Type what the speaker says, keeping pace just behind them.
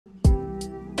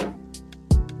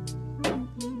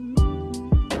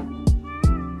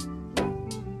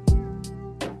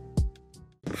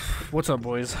What's up,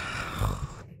 boys?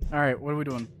 Alright, what are we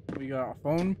doing? We got a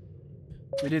phone.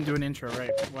 We didn't do an intro,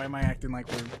 right? Why am I acting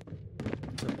like we're...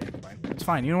 It's okay, it's fine. It's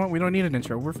fine. You know what? We don't need an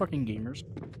intro. We're fucking gamers.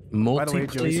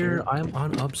 Multiplayer, I'm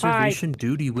on observation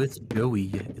duty with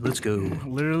Joey. Let's go.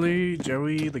 Literally,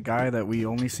 Joey, the guy that we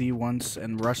only see once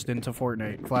and rushed into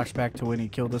Fortnite. Flashback to when he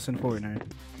killed us in Fortnite.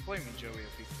 Blame me, Joey,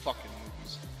 if he fucking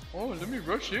movies. Oh, let me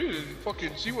rush in and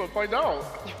fucking see what I find out.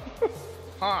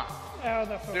 Huh? Oh,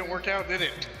 that Didn't work out, did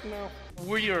it? No.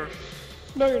 We are...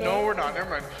 No, you're not. No, we're not. Never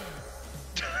mind.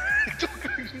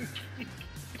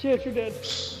 Yes, you're dead.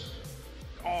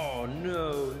 Oh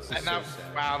no, this is And that,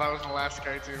 wow, that was the last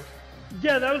guy too.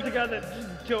 Yeah, that was the guy that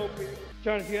just killed me.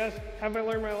 John, if you ask, have I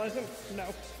learned my lesson? No.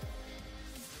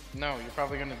 No, you're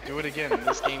probably gonna do it again in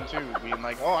this game too. Being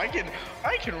like, oh, I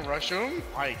can rush him.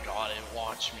 I got it.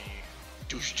 Watch me.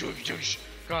 Douche, douche, douche.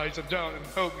 Guys, I'm down and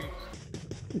help me.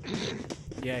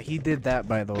 Yeah, he did that,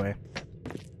 by the way.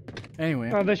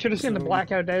 Anyway. Oh, they should have seen the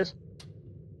blackout days.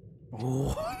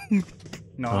 Oh.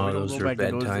 No, oh, we don't those go are back to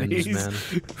bad those times, days. man.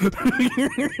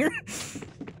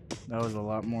 That was a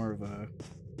lot more of a...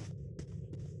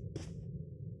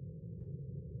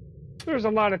 There's a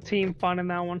lot of team fun in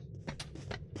that one.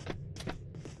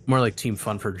 More like team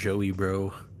fun for Joey,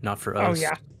 bro, not for us. Oh,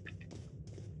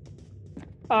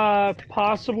 yeah.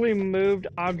 Possibly moved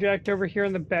object over here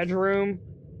in the bedroom.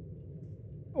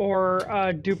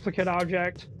 Or, duplicate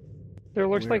object. There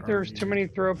looks like there's too many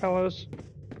throw pillows.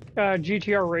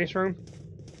 GTR race room.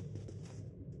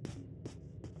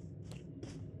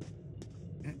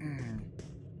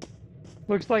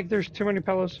 Looks like there's too many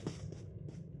pillows.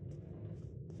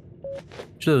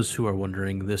 To those who are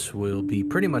wondering, this will be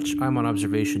pretty much I'm on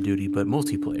observation duty, but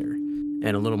multiplayer,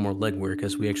 and a little more legwork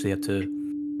as we actually have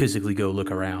to physically go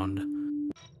look around.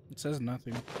 It says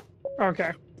nothing.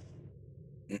 Okay.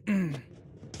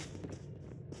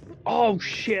 Oh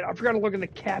shit, I forgot to look in the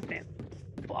cabinet.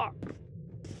 Fuck.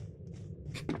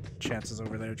 Chance is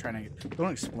over there trying to... Don't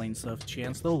explain stuff,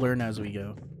 Chance. They'll learn as we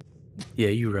go. Yeah,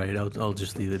 you're right. I'll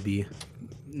just leave it be.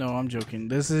 No, I'm joking.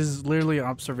 This is literally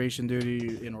observation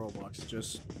duty in Roblox.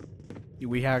 Just...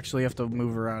 We actually have to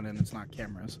move around and it's not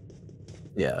cameras.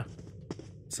 Yeah.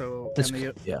 So,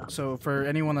 yeah. So for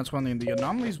anyone that's wondering, the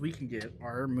anomalies we can get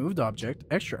are moved object,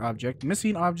 extra object,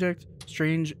 missing object,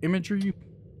 strange imagery,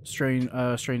 strange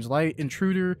light,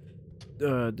 intruder,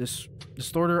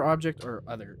 distorter object, or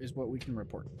other is what we can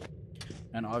report.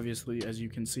 And obviously, as you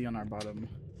can see on our bottom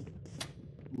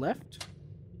left,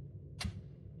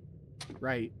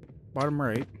 right, bottom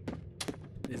right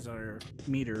is our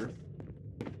meter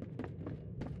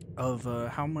of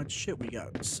how much shit we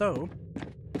got. So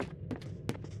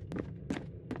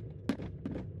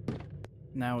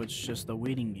now it's just a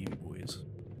waiting game, boys.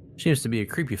 Seems to be a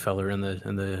creepy feller in the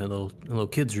little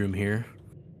kids room here.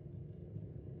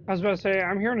 I was about to say,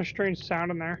 I'm hearing a strange sound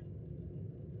in there.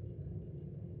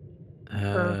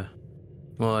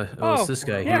 Well, it's this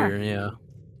guy here, yeah.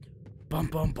 Bum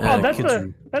bum bum. Oh, that's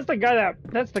the guy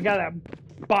that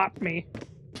bopped me.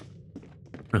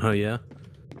 Oh yeah.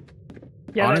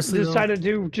 Yeah, honestly, that decided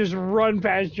to just run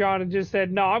past John and just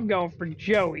said, "No, I'm going for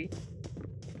Joey."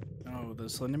 Oh, the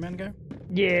Slenderman guy?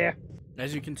 Yeah.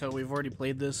 As you can tell, we've already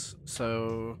played this,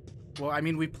 so... Well, I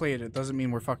mean, we played it. Doesn't mean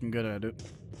we're fucking good at it.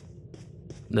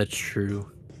 That's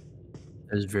true.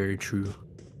 That is very true.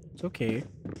 It's okay.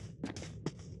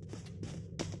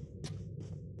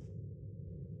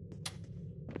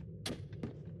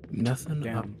 Nothing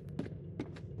Damn.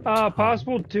 up.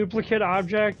 Possible duplicate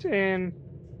object in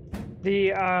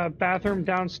the bathroom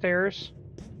downstairs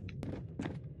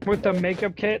with the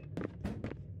makeup kit.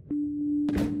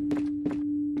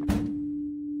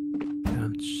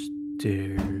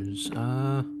 Downstairs.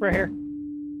 Right here.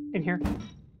 In here.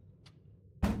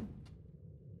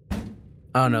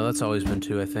 Oh no, that's always been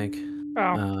two, I think.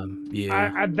 Oh.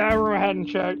 Yeah. That room I hadn't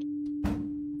checked.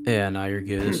 Yeah, no, you're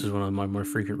good. This is one of my more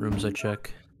frequent rooms I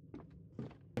check.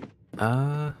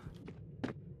 I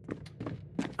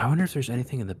wonder if there's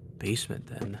anything in the basement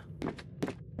then.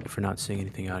 If we're not seeing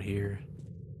anything out here.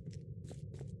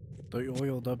 The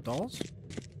oiled up dolls?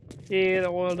 Yeah, the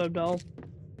oiled up dolls.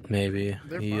 Maybe.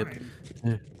 They're yep.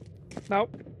 fine.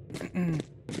 Nope.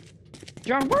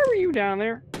 John, why were you down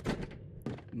there?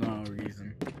 No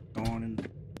reason.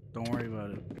 Don't worry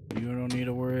about it. You don't need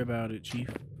to worry about it, Chief.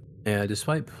 Yeah,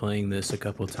 despite playing this a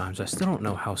couple of times, I still don't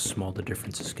know how small the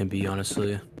differences can be,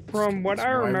 honestly. From what I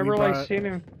remember, like, seeing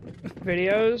in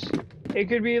videos, it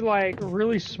could be, like,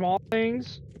 really small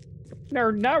things.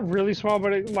 Or not really small,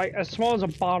 but, like, as small as a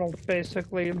bottle,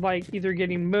 basically. Like, either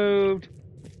getting moved,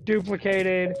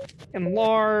 duplicated,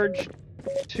 enlarged,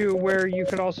 to where you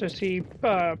could also see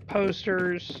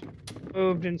posters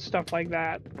moved and stuff like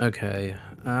that. Okay.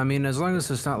 I mean, as long as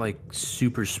it's not like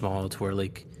super small to where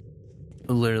like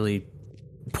literally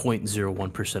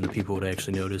 0.01% of people would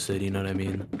actually notice it, you know what I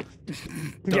mean?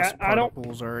 Yeah, I don't.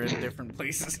 Particles are in different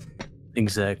places.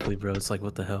 Exactly, bro. It's like,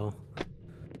 what the hell?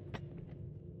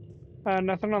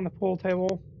 Nothing on the pool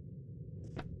table.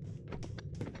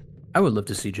 I would love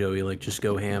to see Joey like just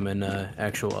go ham and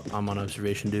actual I'm on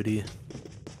observation duty.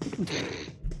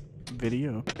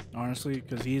 Video, honestly,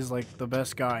 because he's like the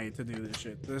best guy to do this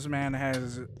shit. This man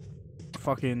has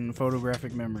fucking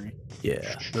photographic memory.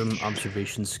 Yeah, them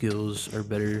observation skills are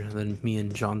better than me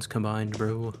and John's combined,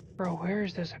 bro. Bro, where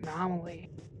is this anomaly?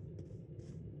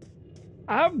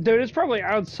 Dude, it's probably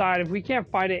outside. If we can't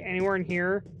find it anywhere in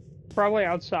here, probably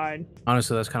outside.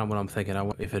 Honestly, that's kind of what I'm thinking.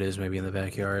 If it is, maybe in the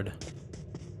backyard.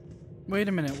 Wait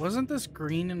a minute, wasn't this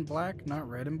green and black, not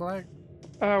red and black?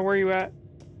 Where you at?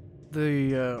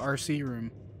 The RC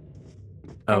room.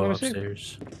 Oh, let me see.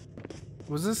 upstairs.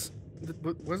 Was this?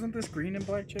 Wasn't this green and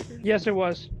black checkers? Yes, it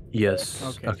was. Yes.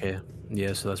 Okay. Okay.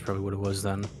 Yeah, so that's probably what it was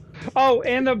then. Oh,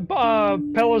 and the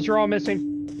pillows are all missing.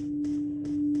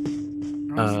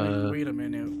 I was like, wait a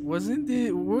minute, wasn't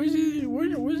it? Was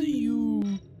it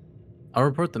you? I'll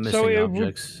report the missing So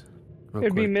objects.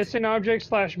 It'd be missing objects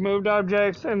 / moved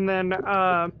objects, and then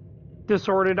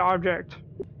disordered object.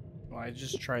 Well, I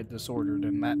just tried disordered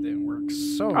and that didn't work.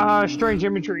 So strange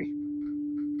imagery.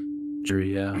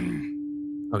 Yeah.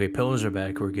 Okay, pillars are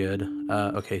back. We're good.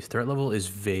 Okay, threat level is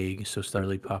vague, so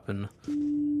Starly popping.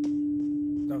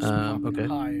 that's popping okay.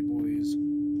 high, boys.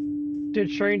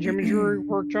 Did strange imagery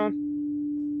work, John?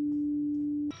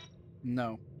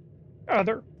 No,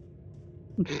 Other.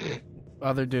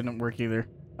 other didn't work either.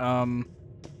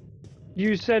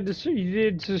 You said you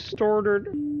did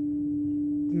distorted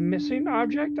missing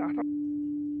object? I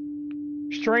don't.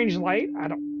 Strange light? I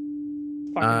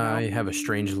don't. fucking I know. have a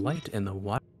strange light in the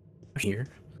water here.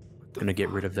 Gonna get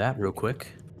rid of that real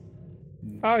quick.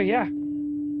 Oh, yeah.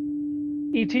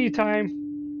 ET time.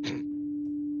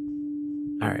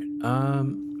 Alright,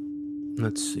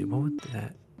 let's see, what would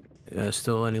that...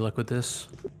 still any luck with this?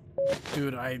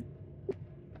 Dude,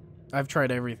 I've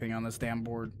tried everything on this damn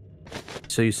board.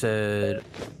 So you said...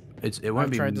 it won't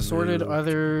I've be tried disordered, moved.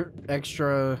 other,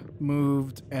 extra,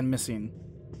 moved, and missing.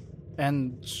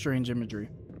 And strange imagery.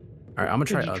 Alright, I'm gonna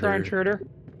try Did you other. try intruder?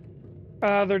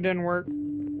 Other didn't work.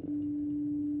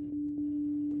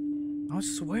 I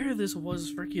swear this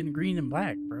was freaking green and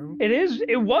black, bro.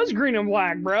 It was green and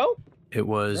black, bro. It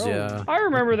was, Bro. yeah. I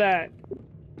remember that.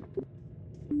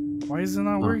 Why is it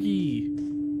not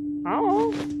working?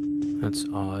 Oh. That's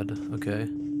odd. Okay.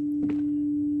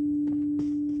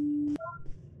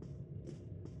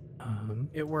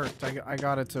 It worked. I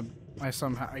got it to. I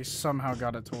somehow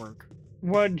got it to work.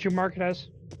 What did you mark it as?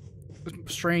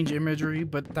 Strange imagery,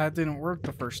 but that didn't work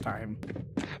the first time.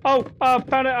 Oh,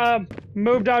 found a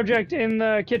moved object in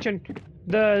the kitchen.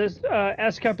 The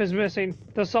S cup is missing.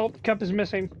 The salt cup is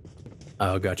missing.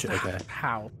 Oh, gotcha. Okay.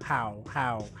 How?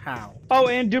 Oh,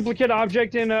 and duplicate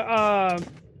object in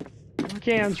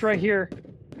cans right here.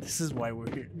 This is why we're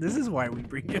here. This is why we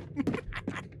bring him.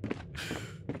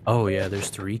 Oh yeah, there's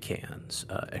 3 cans.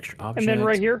 Extra object. And then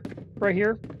right here,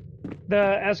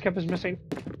 the S cup is missing.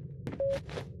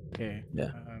 Okay.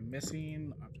 Yeah.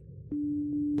 Missing object.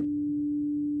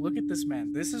 Look at this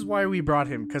man. This is why we brought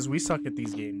him, because we suck at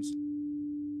these games.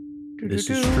 This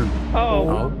is true. Oh.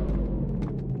 Oh.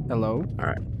 Hello?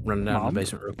 Alright, running down to Mom? the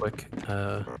basement real quick.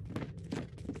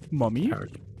 Mommy?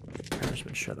 Power's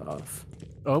been shut off.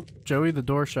 Oh, Joey, the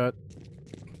door shut.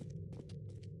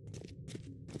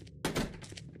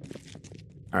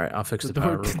 Alright, I'll fix the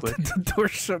power real quick. The door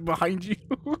shut behind you.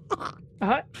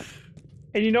 And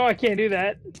you know I can't do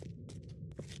that.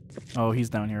 Oh, he's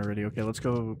down here already. Okay, let's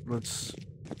go. Let's.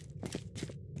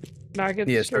 Not get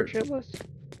start. shitless.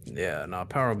 Yeah, no,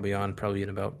 power will be on probably in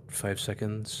about 5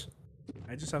 seconds.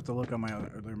 I just have to look on my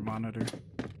other monitor.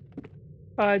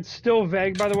 It's still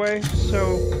vague, by the way.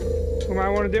 So we might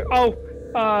want to do. Oh,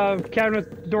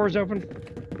 cabinet doors open.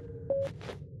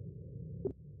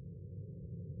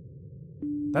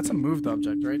 That's a moved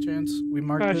object, right, Chance? We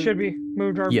marked it. Should be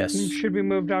moved. Yes. Should be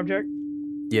moved object.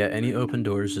 Yeah, any open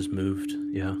doors is moved.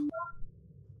 Yeah.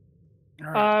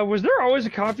 Alright. Was there always a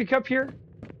coffee cup here?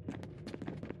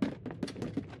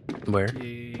 Where?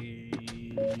 I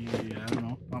don't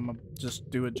know. I'm gonna just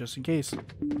do it just in case.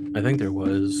 I think there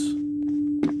was.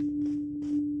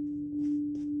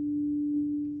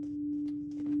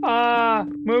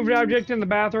 Moved object in the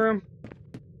bathroom.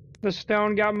 The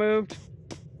stone got moved.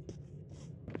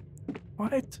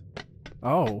 What?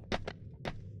 Oh.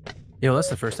 Yo, that's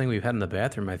the first thing we've had in the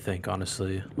bathroom, I think,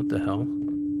 honestly. What the hell?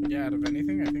 Yeah, out of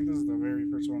anything, I think this is the very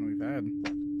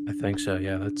I think so.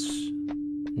 Yeah, that's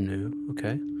new.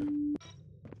 Okay.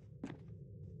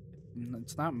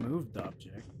 It's not moved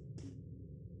object.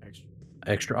 Extra.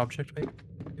 Extra object,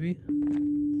 maybe.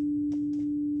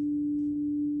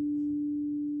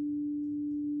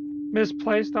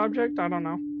 Misplaced object? I don't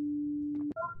know.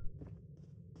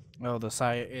 Oh, the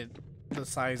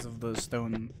size of the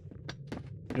stone.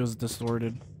 It was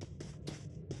distorted.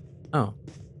 Oh.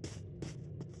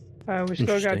 We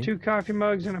still got 2 coffee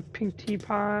mugs and a pink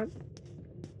teapot.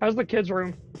 How's the kids'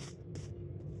 room?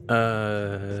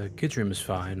 Kids' room is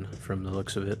fine from the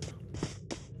looks of it.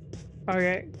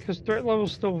 Okay, because threat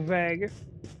level's still vague.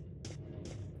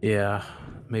 Yeah,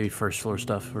 maybe first floor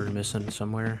stuff we're missing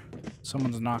somewhere.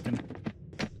 Someone's knocking.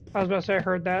 I was about to say I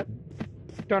heard that.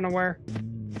 Don't know where.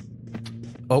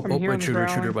 Oh,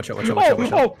 intruder, watch out.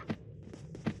 Oh!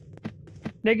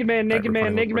 Naked man, naked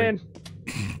man, naked man.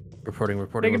 Reporting,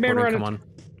 naked man running.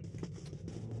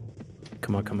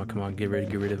 Come on, get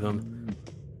rid of him.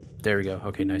 There we go.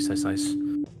 Okay, nice.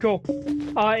 Cool.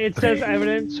 It says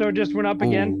evidence, so it just went up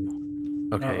again.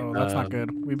 Okay. Uh-oh, that's not good.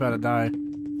 We better die.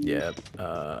 Yeah.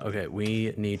 Okay,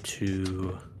 we need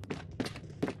to...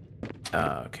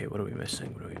 okay, what are we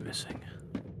missing?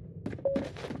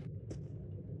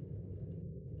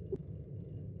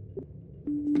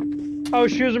 Oh,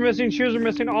 shoes are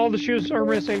missing. All the shoes are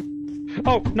missing.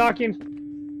 Oh,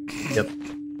 knocking. Yep.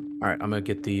 Alright, I'm gonna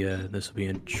get the, this will be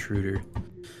intruder.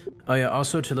 Oh yeah,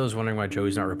 also to those wondering why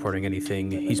Joey's not reporting anything,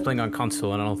 he's playing on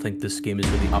console and I don't think this game is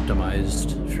really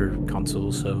optimized for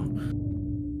console, so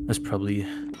that's probably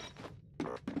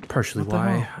partially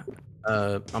why.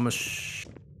 I'm a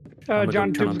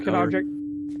John, duplicate object.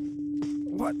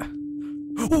 What?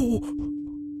 Oh!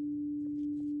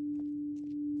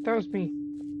 That was me.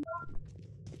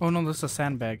 Oh no, this is a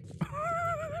sandbag.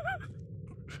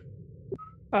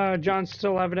 John's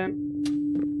still evident.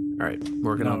 Alright,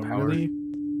 working on power. Really?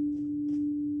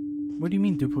 What do you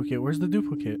mean duplicate? Where's the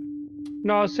duplicate?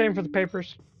 No, I was saying for the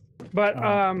papers. But,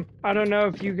 I don't know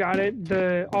if you got it.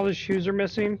 All the shoes are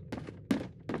missing.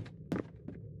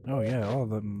 Oh yeah, all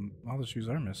the shoes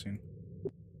are missing.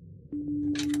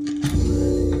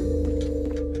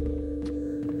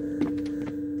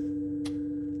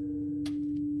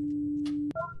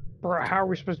 Bro, how are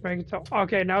we supposed to make it so?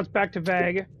 Okay, now it's back to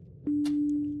vague.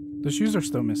 The shoes are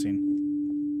still missing.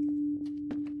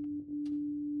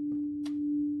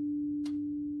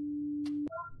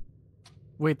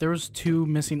 Wait, there was 2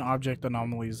 missing object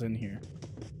anomalies in here.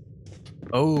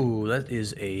 Oh, that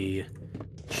is a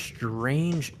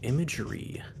strange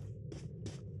imagery.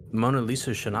 Mona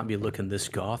Lisa should not be looking this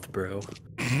goth, bro.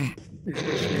 In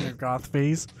her goth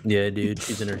phase? Yeah, dude,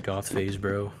 she's in her goth phase,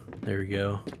 bro. There we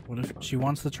go. What if she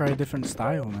wants to try a different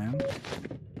style, man?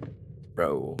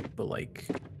 Bro, but like...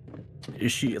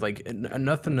 Is she, like,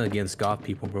 nothing against goth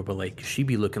people, bro, but like, she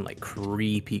be looking like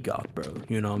creepy goth, bro.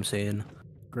 You know what I'm saying?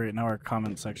 Great, now our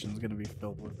comment section is gonna be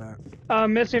filled with that.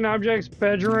 Missing objects,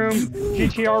 bedroom,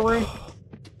 GTR room.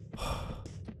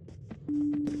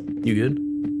 You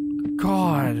good?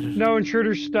 God. No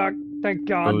intruder stuck, thank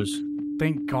God.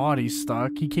 Thank God he's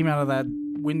stuck. He came out of that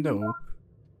window.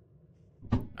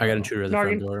 I got intruder at the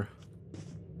front door.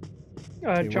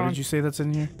 Okay, John. what did you say that's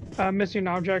in here? Missing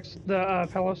objects, the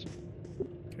pillows.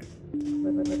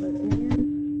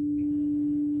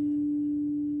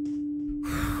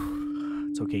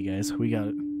 It's okay, guys. We got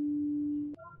it.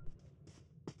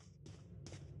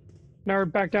 Now we're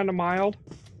back down to mild.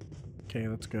 Okay,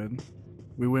 that's good.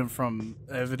 We went from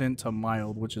evident to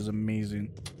mild, which is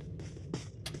amazing.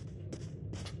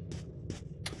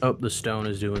 Oh, the stone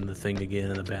is doing the thing again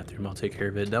in the bathroom. I'll take care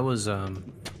of it. That was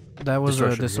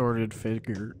a distorted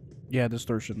figure. Yeah,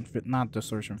 distortion. Not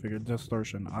distortion figure.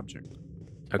 Distortion object.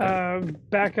 Okay.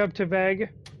 Back up to vague.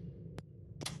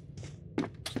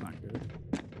 It's not good.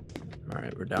 All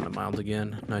right, we're down to mild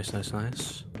again. Nice.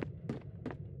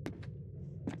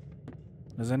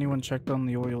 Has anyone checked on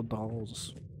the oil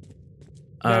dolls?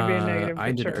 That'd be a negative.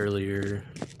 I did earlier.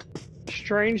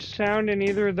 Strange sound in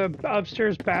either the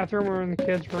upstairs bathroom or in the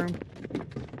kids' room.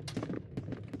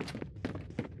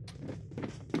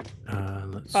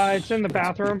 It's in the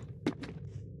bathroom.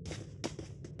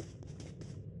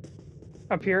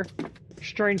 Up here.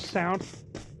 Strange sound.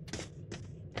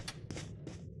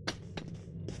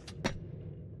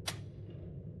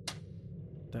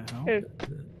 The hell?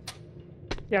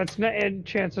 Yeah, it's not.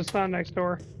 Chance it's not next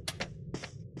door.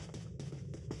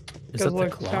 Is that the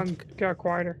look, clock? sound got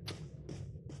quieter.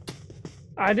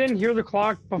 I didn't hear the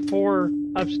clock before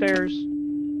upstairs.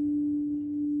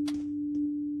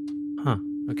 Huh.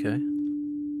 Okay.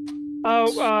 Oh,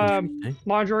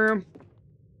 laundry room.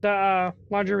 The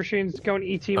laundry machine's going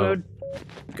ET mode.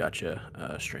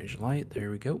 Gotcha. Strange light.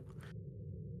 There we go.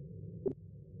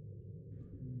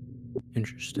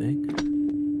 Interesting.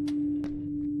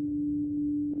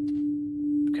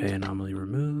 Okay, anomaly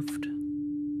removed.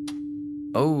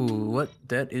 Oh, what?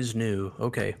 That is new.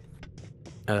 Okay.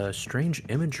 Strange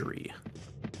imagery.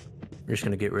 We're just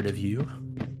gonna get rid of you.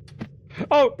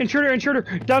 Oh, intruder, intruder,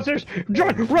 downstairs.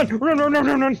 John, run, run, run, run,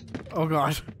 run, run. Oh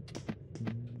god.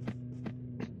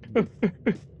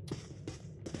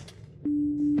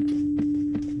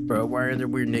 Bro, why are there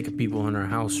weird naked people in our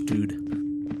house, dude?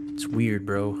 It's weird,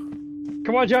 bro.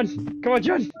 Come on, John. Come on,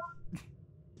 John.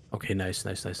 Okay, nice,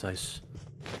 nice, nice, nice.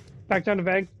 Back down to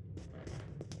bag.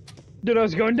 Dude, I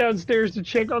was going downstairs to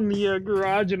check on the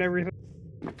garage and everything.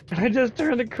 And I just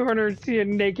turned the corner and see a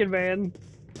naked man.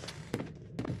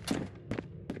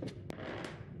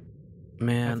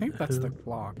 Man, I think that's the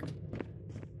clock.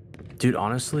 Dude,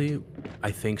 honestly,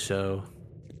 I think so.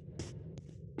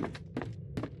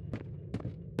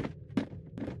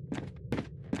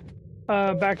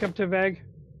 Back up to Veg.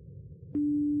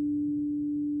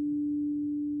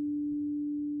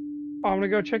 Oh, I'm gonna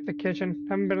go check the kitchen.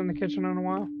 Haven't been in the kitchen in a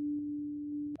while.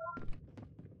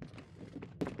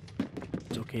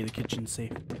 It's okay, the kitchen's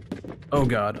safe. Oh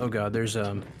god, there's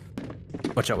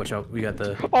watch out, watch out. We got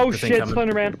the Oh the thing shit, coming.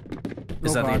 Slenderman.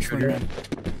 Is that the intruder?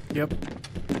 Slenderman. Yep.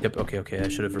 Yep, okay, I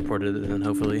should have reported it then,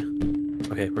 hopefully.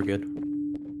 Okay, we're good.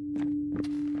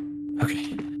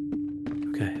 Okay.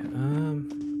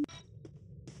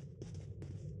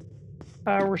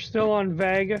 We're still on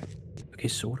Veg. Okay,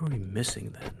 so what are we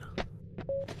missing then?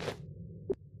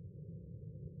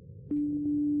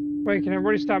 Wait, can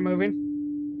everybody stop moving?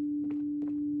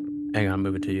 Hang on, I'm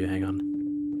moving to you, hang on.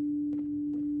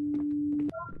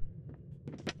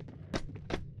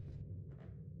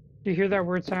 Do you hear that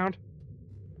weird sound?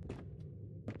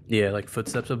 Yeah, like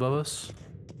footsteps above us?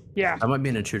 Yeah. That might be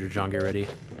an intruder, John, get ready.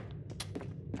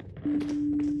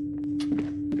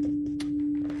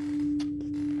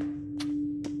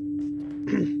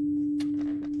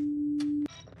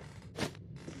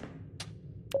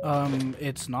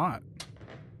 It's not.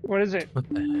 What is it? What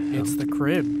the hell? It's the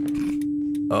crib.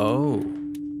 Oh,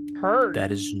 Heard.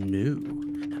 that is new.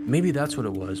 Maybe that's what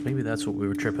it was. Maybe that's what we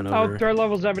were tripping Oh, over. threat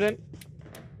level's evident.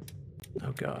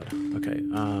 Oh god. Okay,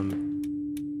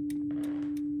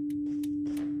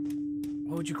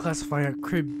 What would you classify a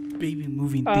crib baby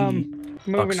moving thingy?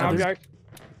 Moving Oh, object.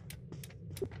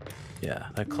 yeah,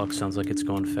 that clock sounds like it's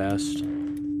going fast.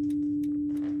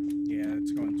 Yeah,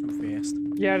 it's going too fast.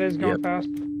 Yeah, it is going Yep. fast.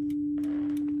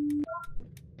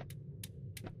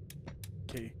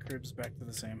 Okay, crib's back to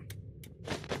the same.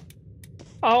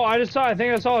 Oh, I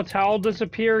think I saw a towel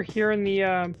disappear here in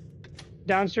the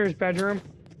downstairs bedroom.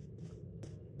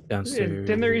 Downstairs.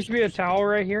 Didn't there used to be a towel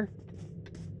right here?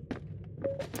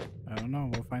 I don't know,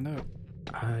 we'll find out.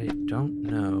 I don't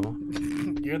know.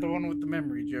 You're the one with the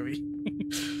memory, Joey.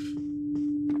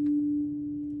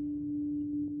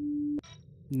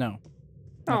 No.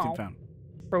 Nothing Oh. found.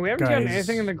 Bro, we haven't gotten Guys.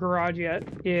 anything in the garage yet.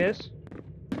 Yes.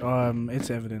 It's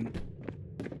evident.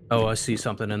 Oh, I see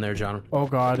something in there, John. Oh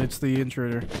god, it's the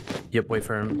intruder. Yep, wait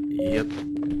for him. Yep.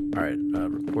 Alright,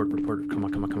 report. Come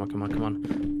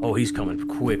on. Oh, he's coming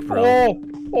quick, bro.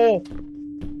 Oh!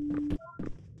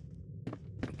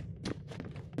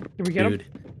 Did we get Dude,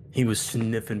 he was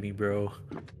sniffing me, bro.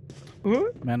 him?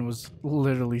 Man was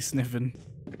literally sniffing.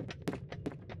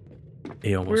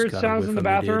 He almost Weird got a sounds whiff in the of me,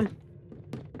 bathroom. dude.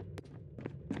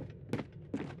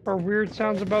 Or weird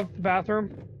sounds above the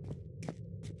bathroom.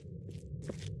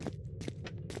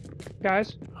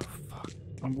 Guys? Oh fuck.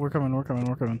 We're coming.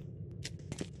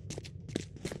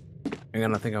 Hang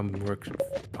on, I think I'm working.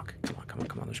 Fuck,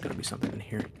 come on. There's gotta be something in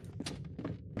here.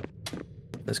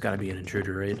 There's gotta be an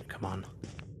intruder, right? Come on.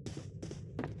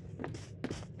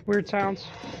 Weird sounds.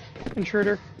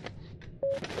 Intruder.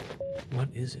 What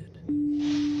is it?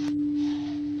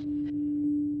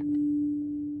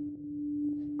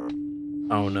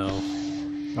 Oh no.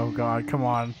 Oh god, come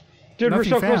on. Dude, we're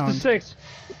Nothing so close found. to 6.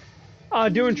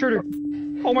 Do intruder.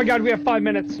 Oh my god, we have 5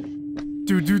 minutes.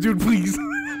 Dude, please.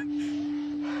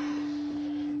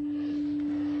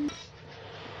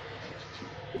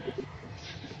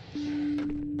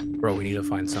 Bro, we need to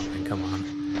find something. Come on.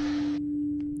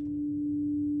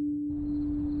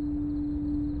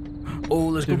 Oh,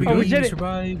 let's go. Did we Oh, we do did it? it.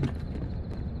 Survived.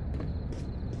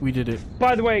 We did it.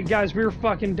 By the way, guys, we were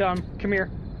fucking dumb. Come here.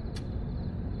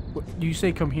 You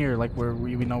say come here, like where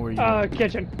we know where you are.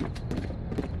 Kitchen.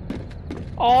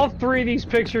 All 3 of these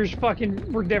pictures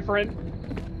fucking were different.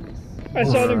 I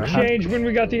saw them Bruh. change when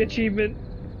we got the achievement.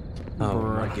 Oh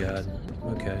my god.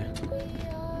 Okay.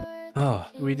 Oh.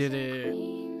 We did it.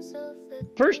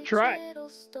 First try.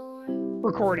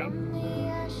 recording.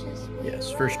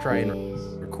 Yes, first try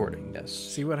in recording. Yes.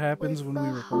 See what happens when we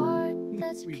record.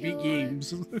 We beat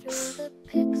games.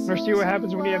 Or see what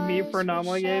happens when you have me for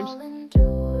Anomaly games.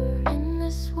 In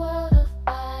this world of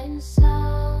iron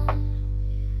sound,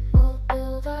 we'll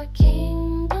build our kingdom.